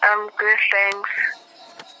I'm good, thanks.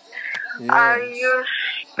 Yes. Are you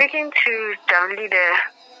speaking to Davli there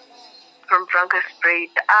from Franca Spray?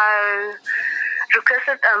 I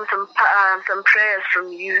requested some prayers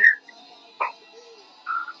from you.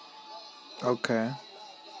 Okay.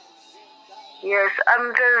 Yes,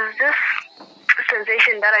 there's this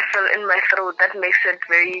sensation that I feel in my throat that makes it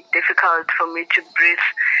very difficult for me to breathe.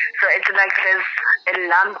 So it's like there's a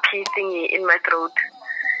lumpy thingy in my throat.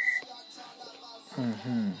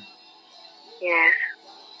 Mm-hmm. Yes.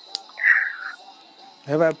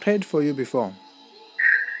 Have I prayed for you before?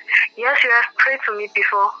 Yes, you have prayed for me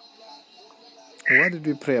before. What did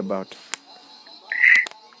we pray about?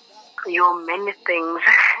 Your many things.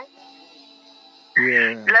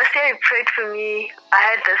 Yeah. Last year you prayed for me. I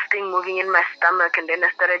had this thing moving in my stomach and then I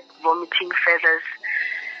started vomiting feathers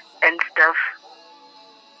and stuff.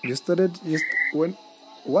 You started when?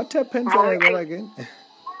 What happened? Say Vomiting. that again.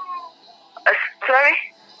 Sorry?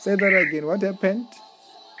 Say that again. What happened?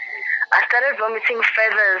 I started vomiting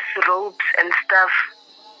feathers, ropes and stuff.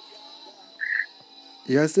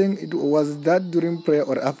 You are saying it was that during prayer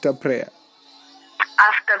or after prayer?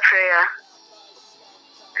 After prayer.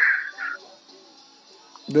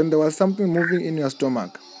 Then there was something moving in your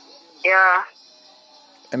stomach. Yeah.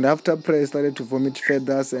 And after prayer, you started to vomit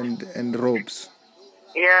feathers and ropes.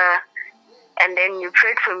 Yeah. And then you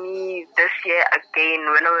prayed for me this year again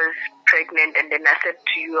when I was pregnant, and then I said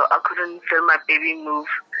to you I couldn't feel my baby move.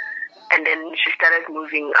 And then she started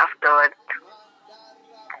moving afterwards.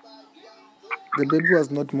 The baby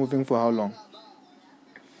was not moving for how long?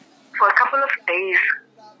 For a couple of days.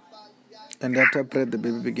 And after prayer, the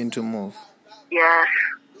baby began to move. Yes.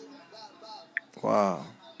 Wow.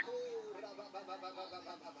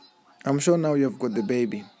 I'm sure now you've got the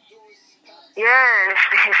baby. Yes,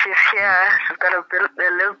 she's here. She's got a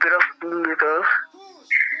little bit of blue though.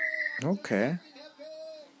 Okay.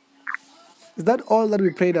 Is that all that we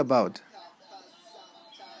prayed about?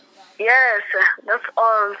 Yes, that's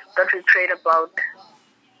all that we prayed about.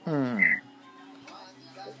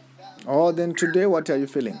 Oh, then today, what are you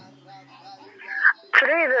feeling?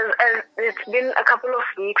 Today, it's been a couple of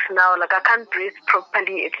weeks now. Like, I can't breathe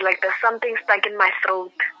properly. It's like there's something stuck in my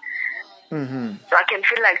throat. Mm-hmm. So I can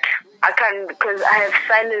feel like I can't, because I have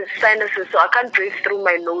sinuses, so I can't breathe through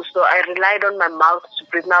my nose. So I relied on my mouth to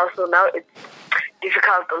breathe now. So now it's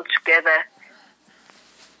difficult altogether.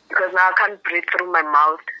 Because now I can't breathe through my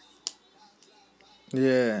mouth.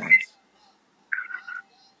 Yes.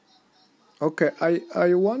 Okay,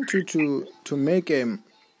 I want you to make a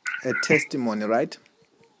testimony, right?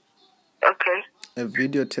 Okay. A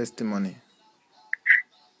video testimony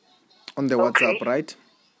on the Okay. WhatsApp, right?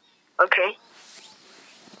 Okay.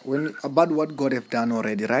 About what God have done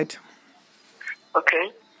already, right?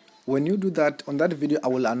 Okay. When you do that, on that video, I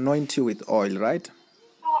will anoint you with oil, right?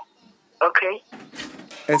 Okay.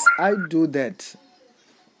 As I do that,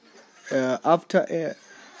 after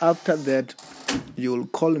that, you will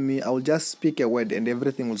call me. I will just speak a word and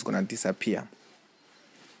everything was going to disappear.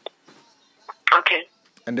 Okay.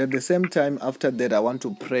 And at the same time, after that, I want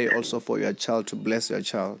to pray also for your child, to bless your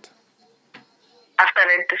child. After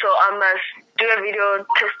that, so I must do a video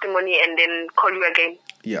testimony and then call you again.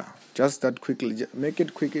 Yeah, just that quickly. Make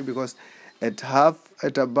it quickly because at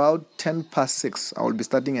about 6:10, I will be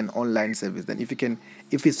starting an online service. Then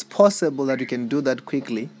if it's possible that you can do that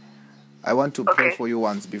quickly, I want to pray for you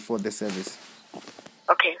once before the service.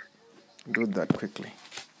 Okay. Do that quickly.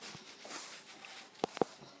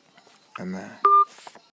 Amen.